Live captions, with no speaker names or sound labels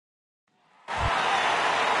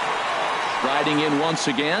Riding in once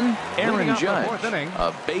again, Aaron Judge.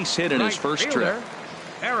 A base hit in his first trip.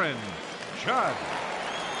 Aaron Judge.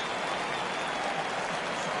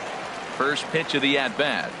 First pitch of the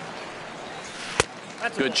at-bat.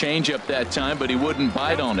 Good changeup that time, but he wouldn't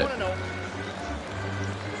bite on it.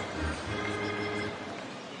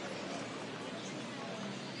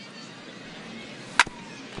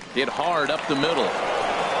 Hit hard up the middle.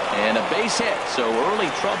 And a base hit, so early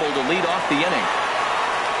trouble to lead off the inning.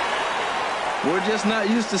 We're just not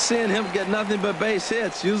used to seeing him get nothing but base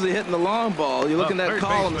hits, usually hitting the long ball. You look in that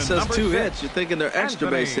column that says 2 hits, you're thinking they're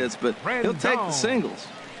extra base hits, but he'll take the singles.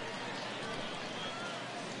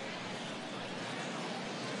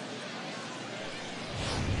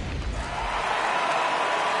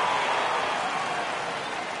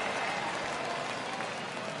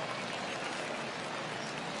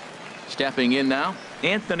 Stepping in now,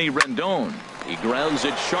 Anthony Rendon. He grounds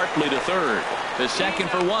it sharply to third. The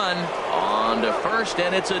second for 1. On to first,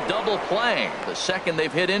 and it's a double play. The second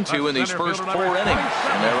they've hit into in these first 4 innings.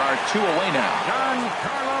 And there are 2 away now.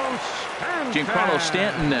 Giancarlo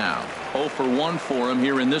Stanton now. 0 for 1 for him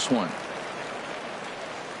here in this one.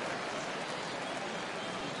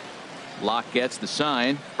 Locke gets the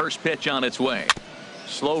sign. First pitch on its way.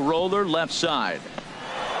 Slow roller left side.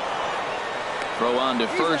 Throw on to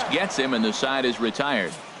first gets him, and the side is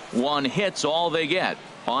retired. 1 hit's all they get.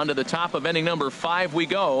 On to the top of inning number 5 we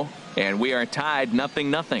go, and we are tied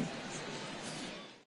 0-0.